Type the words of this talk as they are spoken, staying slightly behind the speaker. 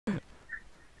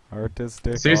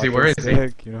Artistic, Seriously, where is he?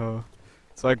 autistic, you know.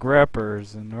 It's like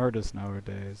rappers and artists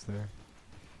nowadays. They're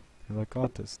like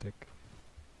autistic.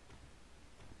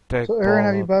 Take So Aaron,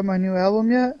 have you ball. bought my new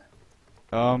album yet?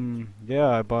 Yeah,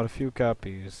 I bought a few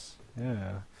copies.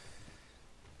 Yeah.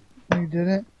 You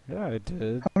didn't? Yeah, I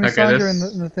did. How many Okay, songs are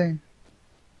this- in the thing?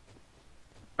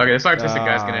 Okay, this artistic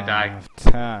guy's gonna die.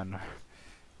 10.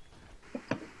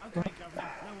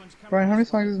 Brian, how many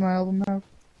songs does my album have?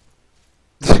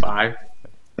 5.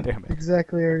 Damn it.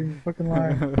 Exactly, Aaron, you fucking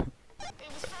liar. It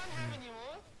was fun having you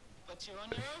all, but you're on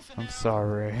your own for I'm now.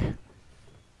 sorry.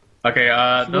 Okay,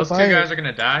 Should those we two buy guys it? are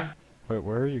gonna die. Wait,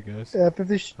 where are you guys? Out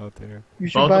there. You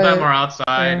should Both buy of them it. are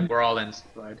outside. Aaron. We're all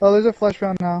inside. Oh, there's a flesh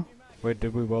pound now. Wait,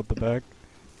 did we weld the bag?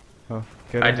 Oh,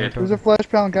 get I in there, did. Tony. There's a flesh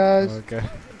pound, guys. Okay.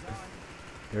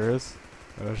 There is?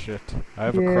 Oh shit. I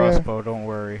have a Yeah. crossbow, don't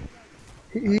worry.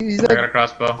 He's I got a like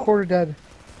crossbow. quarter dead.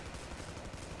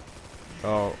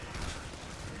 Oh.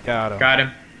 Got him. Got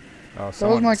him.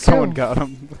 Oh, my someone kill. got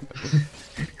him.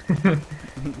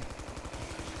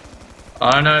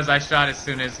 All I know is I shot as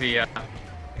soon as he,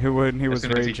 When he was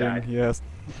soon as he raging, died. yes.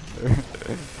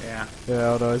 yeah.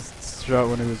 Yeah, I don't know, I shot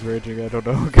when he was raging, I don't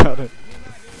know who got it.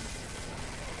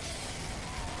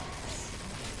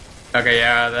 Okay,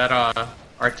 yeah, that,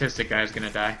 artistic guy's gonna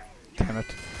die. Damn it.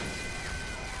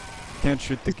 Can't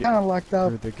shoot the He's kind of locked up.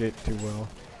 through the gate too well.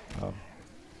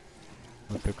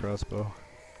 With the crossbow.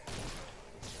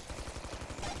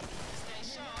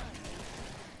 Stay sharp.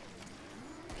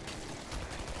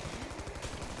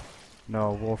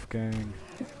 No, Wolfgang.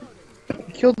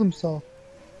 He killed himself.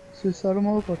 Suicidal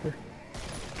motherfucker.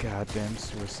 Goddamn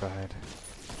suicide.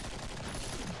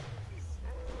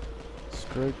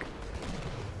 Scrake.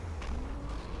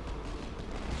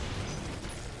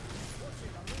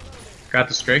 Got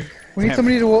the streak. We need Damn.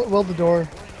 somebody to weld the door.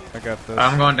 I got this.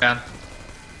 I'm going down.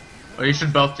 Oh, you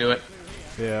should both do it.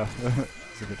 Yeah,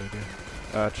 it's a good idea.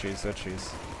 Ah, cheese, that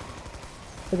cheese.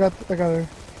 I got her.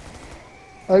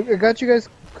 I got you guys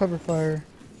cover fire.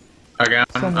 Okay,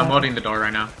 I'm Somewhat. holding the door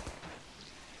right now.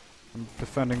 I'm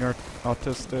defending our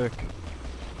autistic.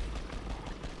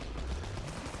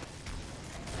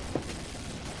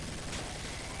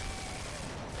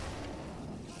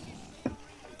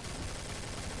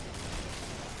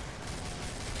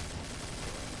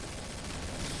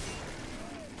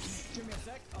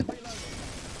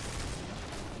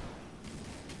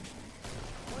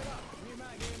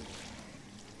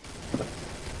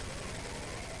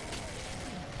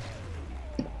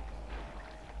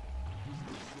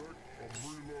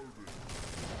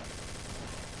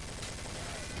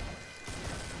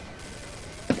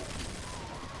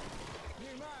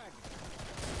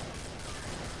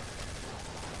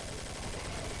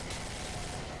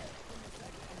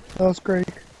 That was great.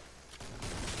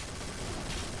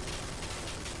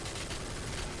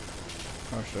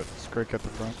 Oh shit, Scrake at the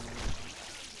front.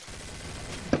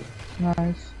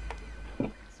 Nice.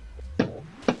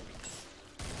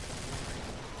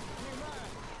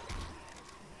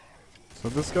 So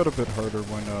this got a bit harder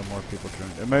when more people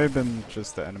joined. It may have been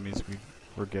just the enemies we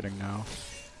were getting now.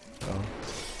 Oh,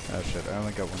 ah shit, I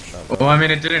only got one shot. Well, I mean,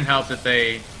 it didn't help that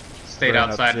they stayed Ran up,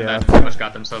 outside yeah. and then pretty much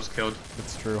got themselves killed.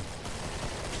 It's true.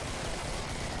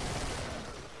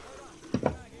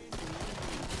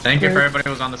 I think if everybody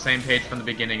was on the same page from the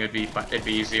beginning, it'd be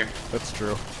easier. That's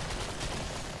true.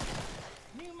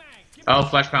 Oh,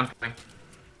 flesh pound coming.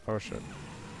 Oh shit.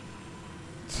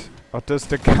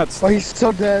 Autistic got Oh, he's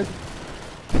so dead.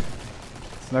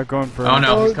 It's not going for Oh him.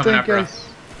 no, he's Oh, coming thank after you. us.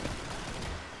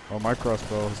 Oh, my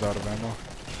crossbow is out of ammo.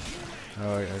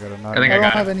 Oh, I got a knock. I think I I don't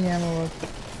got have him. any ammo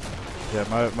left.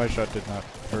 Yeah, my shot did not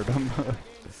hurt him.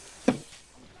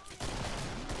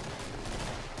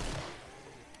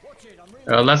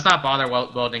 Let's not bother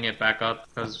welding it back up,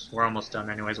 because we're almost done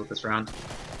anyways with this round.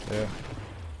 Yeah.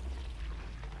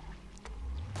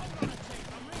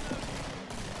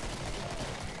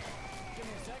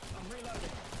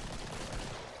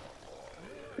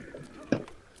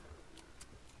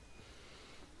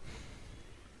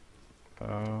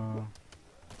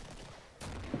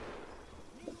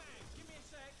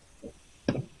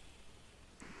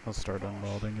 I'll start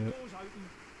unwelding it.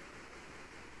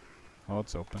 Oh,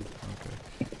 it's open.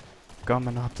 Okay.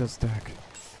 Coming up this deck.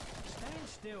 Stand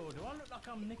still. Do I look like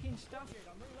I'm nicking stuff?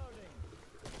 I'm reloading.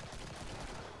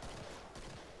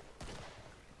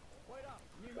 Wait up.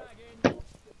 New mag in.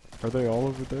 Are they all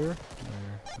over there?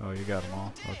 Oh, you got them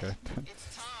all. Okay.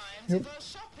 It's time Yep. to go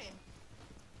shopping.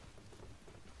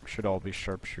 Should all be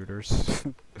sharpshooters.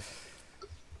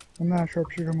 I'm not a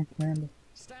sharpshooter, I'm a commander.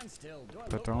 Stand still. Do I look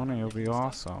But Tony, it'll be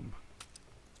awesome.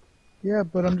 Yeah,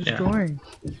 but I'm Yeah. destroying.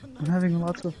 I'm having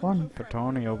lots of fun. For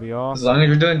Tony, it'll be As awesome. long as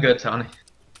you're doing good, Tony.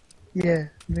 Yeah,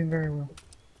 I'm doing very well.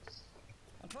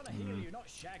 I'm trying to heal you, not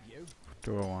shag you.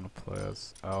 Do I want to play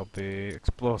as? I'll be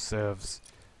explosives.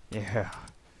 Yeah.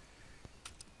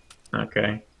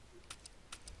 Okay.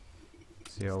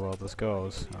 See how well this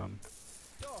goes.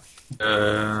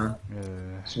 Does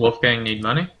Yeah. Wolfgang need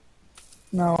money?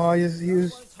 No, I just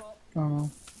use. I don't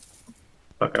know.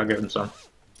 Fuck, I'll give him some.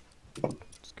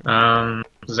 Just gonna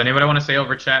Does anybody want to say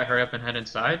over chat, hurry up and head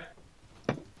inside?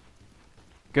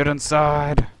 get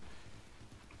inside.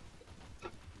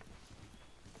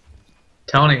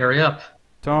 Tony, hurry up.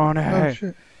 Tony. Oh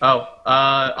shit. Oh,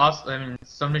 also, I mean,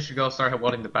 somebody should go start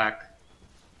welding the back.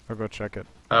 I'll go check it.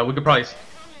 We could probably. Coming.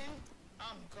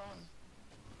 I'm gone.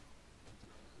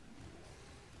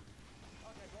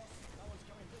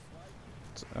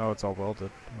 Oh, it's all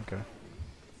welded. Okay.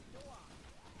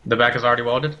 The back is already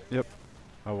welded?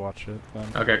 I'll watch it then.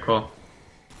 Okay, cool.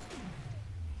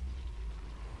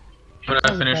 I'm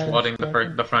gonna finish welding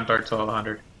the front door to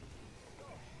 100.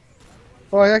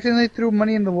 Oh, I accidentally threw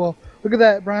money in the wall. Look at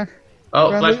that, Brian. Oh,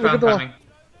 Brian, flash look at pound the wall. coming.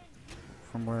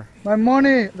 From where? My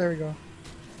money. There we go.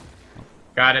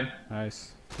 Got him.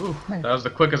 Nice. Ooh, Nice. that was the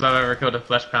quickest I've ever killed a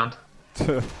flesh pound.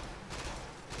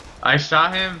 I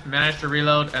shot him, managed to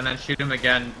reload, and then shoot him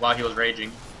again while he was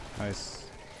raging. Nice.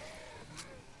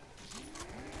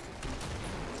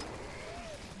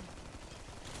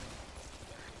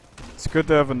 It's good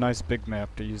to have a nice big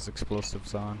map to use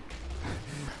explosives on.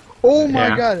 Oh my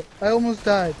Yeah. god, I almost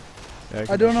died. Yeah,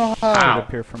 I don't know how. Ow. It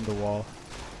appear from the wall.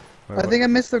 Wait, I think I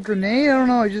missed the grenade. I don't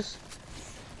know. I just.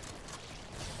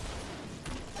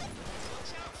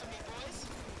 Watch out for me, boys.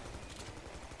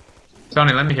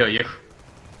 Tony, let me heal you.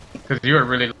 Because you are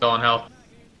really low on health.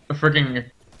 The freaking...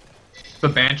 The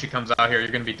Banshee comes out here,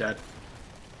 you're gonna be dead.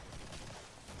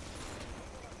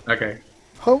 Okay.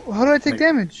 How do I take Like-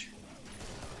 damage?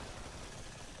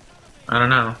 I don't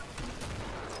know.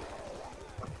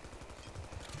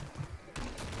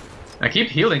 I keep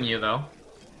healing you, though.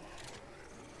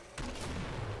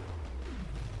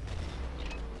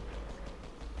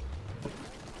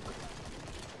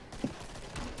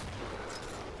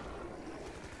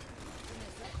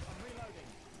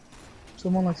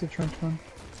 Someone likes a trench run.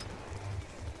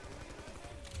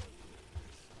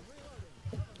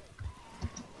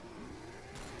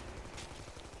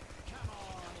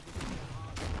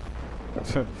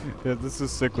 Yeah, this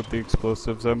is sick with the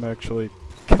explosives. I'm actually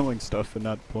killing stuff and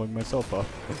not blowing myself up.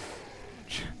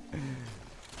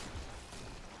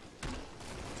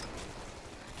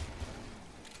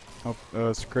 Oh,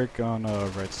 Scrake on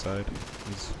right side.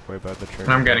 He's way by the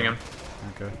trigger. I'm getting him.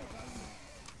 Okay.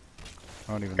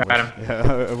 I won't even Got waste, him.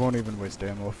 Yeah, I won't even waste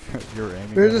ammo if you're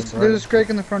aiming There's at him, a Scrake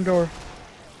in the front door.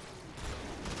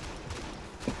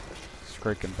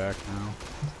 Scraking back now.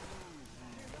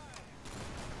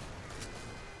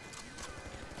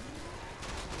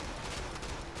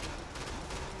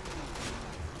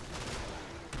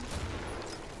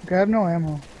 Okay, I have no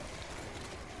ammo.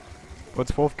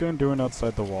 What's Wolfgang doing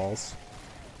outside the walls?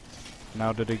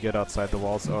 Now did he get outside the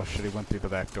walls? Oh shit, he went through the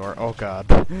back door. Oh god.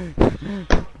 Did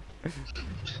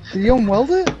you unweld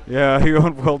it? Yeah, he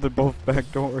unwelded both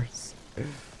back doors.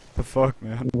 The fuck,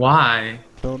 man? Why?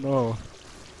 Don't know.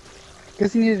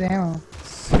 Guess he needed ammo.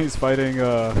 He's fighting,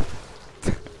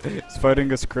 he's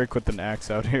fighting a Scrake with an axe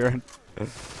out here. The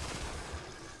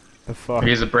fuck?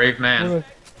 He's a brave man. Look,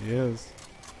 He is.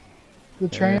 the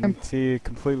And tramp. he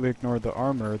completely ignored the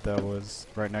armor that was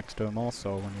right next to him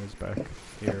also when he was back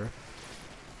here.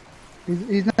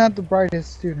 He's not the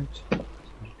brightest student.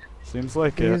 Seems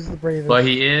like He it. is the bravest. But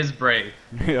he is brave.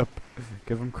 Yep.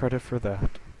 Give him credit for that.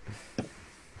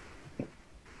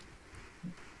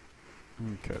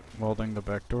 Okay, welding the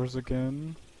back doors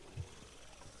again.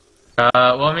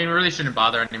 Well, I mean, we really shouldn't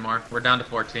bother anymore. We're down to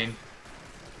 14.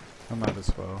 I might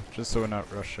as well, just so we're not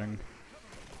rushing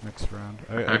next round.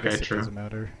 I Okay, guess true. It doesn't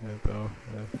matter, yeah, though.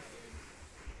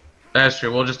 That's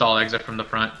true, we'll just all exit from the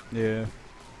front. Yeah.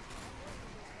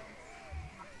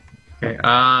 Okay,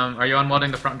 are you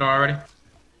unwelding the front door already?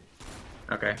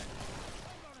 Okay.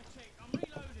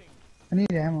 I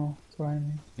need ammo. That's what I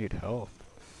mean. Need help.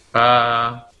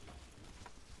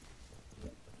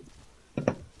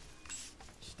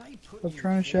 Stay put. Stop you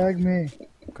trying to fool. shag me.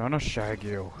 Gonna shag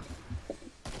you.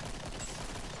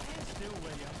 Stand still, will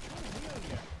you? I'm trying to heal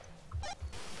you.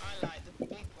 I like the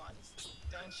big ones,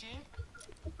 don't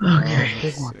you? Okay. Big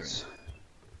Let's ones. see.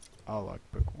 I like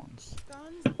big ones.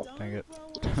 Guns don't Dang it.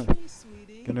 grow on trees,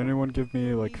 sweetie. Can anyone give me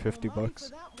You like need 50 more money bucks?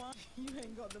 for that one. You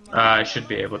ain't got the money I for should that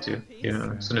be one, able to, piece. you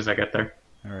know, as soon as I get there.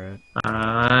 Alright.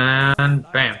 And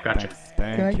bam, gotcha.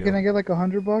 Thank Can you. I get like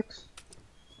 $100 bucks?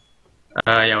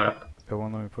 Yeah, what up? It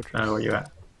won't let me put Where you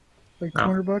at? Like Oh.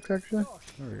 $200 actually.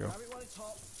 There we go.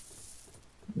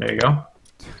 There you go.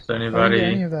 Is I didn't anybody? get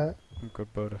any of that. I'm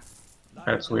good, buddy.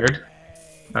 That's weird.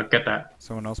 I'll get that.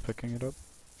 Someone else picking it up?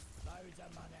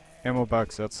 Ammo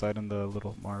box outside in the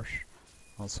little marsh.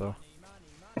 Also.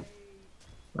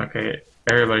 Okay,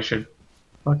 everybody should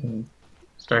fucking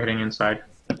start heading inside.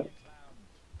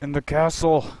 In the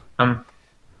castle!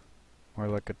 More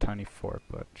like a tiny fort,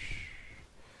 but...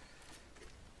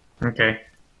 Okay.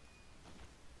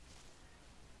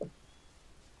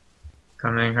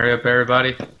 Coming, hurry up,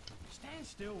 everybody. Stand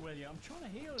still, will you? I'm trying to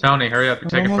heal you. Tony, hurry up, you're I'm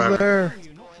taking almost forever. there.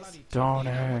 You, not bloody Don't What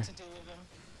eh. to do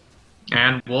with him.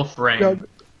 And Wolf Rain. Yeah,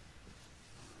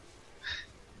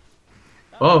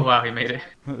 Oh wow, he made it.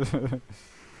 instant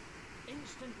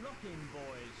lock-in,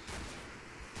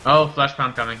 boys. Oh, Flash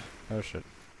Pound coming. Oh shit.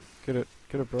 Get it,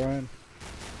 Brian.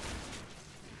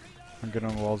 I'm get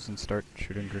on walls and start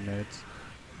shooting grenades.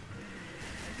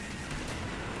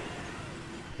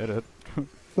 Hit it.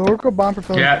 the Oracle bomb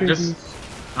propeller. Yeah, is just- crazy.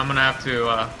 I'm gonna have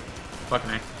to, fuck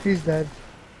me. He's dead.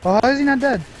 Oh, how is he not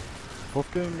dead?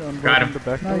 Wolfgang Got unwelding him. the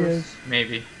back No, he doors. is.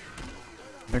 Maybe.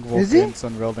 I think Is he? Wolfgang's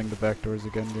unwelding the back doors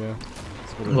again, yeah.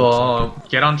 That's what it looks like. Well,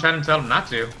 get on chat and tell him not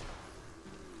to.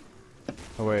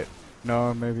 Oh wait.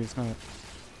 No, maybe he's not.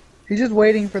 He's just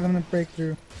waiting for them to break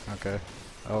through. Okay.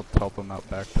 I'll help him out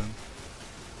back then.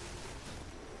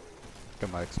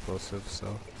 Got my explosives,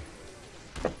 so.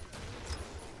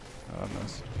 Oh,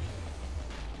 nice.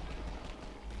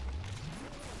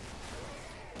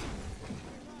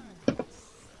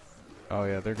 Oh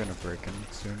yeah, they're gonna break in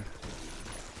soon.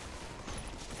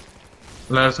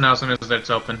 Let us know as soon as it's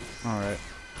open. Alright.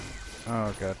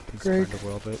 Oh god, he's Great. trying to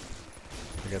weld it.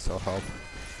 I guess I'll help.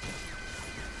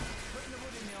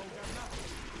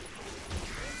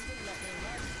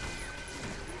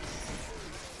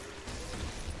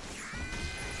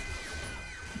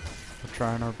 We're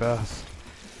trying our best.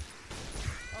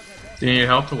 Do you need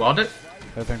help to weld it?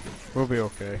 I think we'll be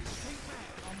okay.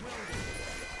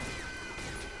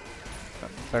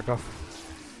 Back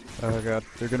off. Oh god,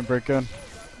 they're gonna break in.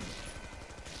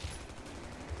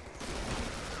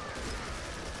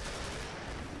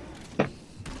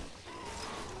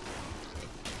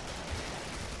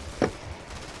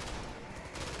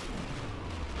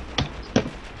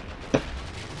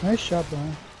 Nice shot,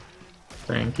 Brian.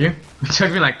 Thank you. It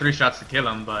took me like 3 shots to kill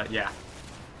him, but yeah.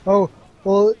 Oh,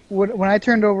 well, when I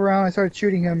turned over around, I started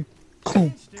shooting him.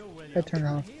 Boom. Still, will you? I turned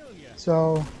around.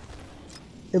 So,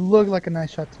 it looked like a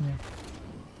nice shot to me.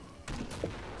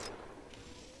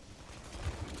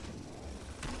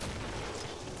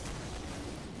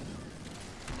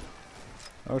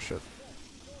 Oh shit.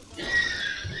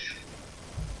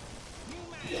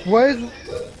 Why is...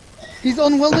 He's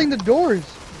unwelding the doors!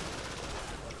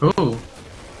 Ooh.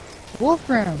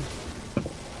 Wolfram!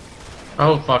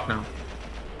 Oh, fuck no.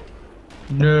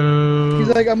 No. He's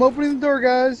like, I'm opening the door,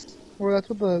 guys! Or that's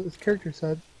what his character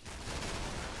said.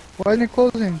 Why isn't it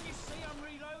closing? You see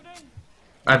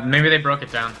I'm reloading? Maybe they broke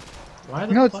it down. Why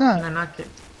the No, it's fuck not. Can I not get...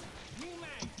 You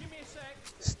man, give me a sec.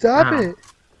 Stop Ow. it!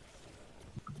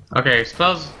 Okay, it's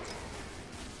close.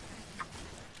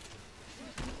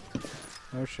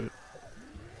 Oh shit.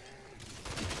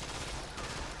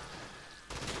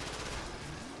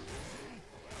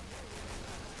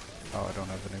 Oh, I don't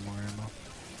have any more ammo.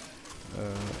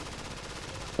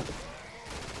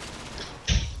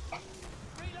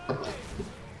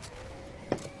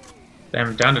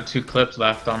 Damn, down to 2 clips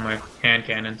left on my hand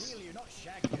cannons. You're not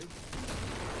shag, you.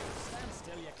 Stand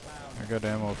still, you clown. I got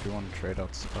ammo if you want to trade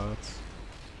out spots.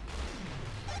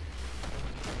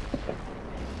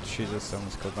 Jesus, I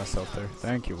almost killed myself there.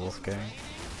 Thank you, Wolfgang.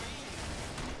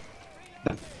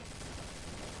 You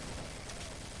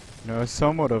know, he's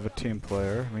somewhat of a team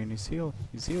player. I mean, he's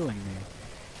healing me.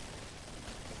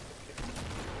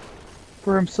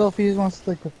 For himself, he just wants to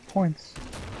take the points.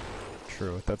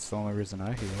 True, that's the only reason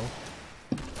I heal.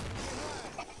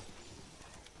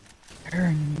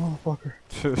 Aaron, you motherfucker.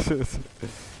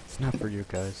 It's not for you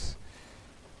guys.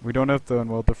 We don't have to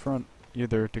unweld the front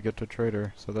either to get to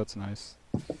trader, so that's nice.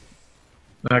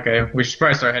 Okay, we should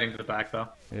probably start heading to the back though,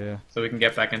 Yeah, so we can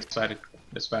get back inside it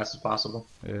as fast as possible.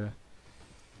 yeah.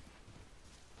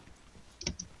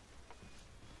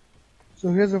 So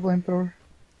here's a flamethrower.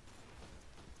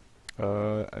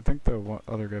 I think the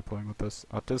other guy playing with us,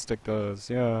 Autistic does.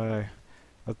 Yeah,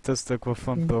 Autistic will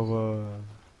flamethrower.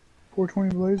 420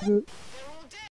 blaze it.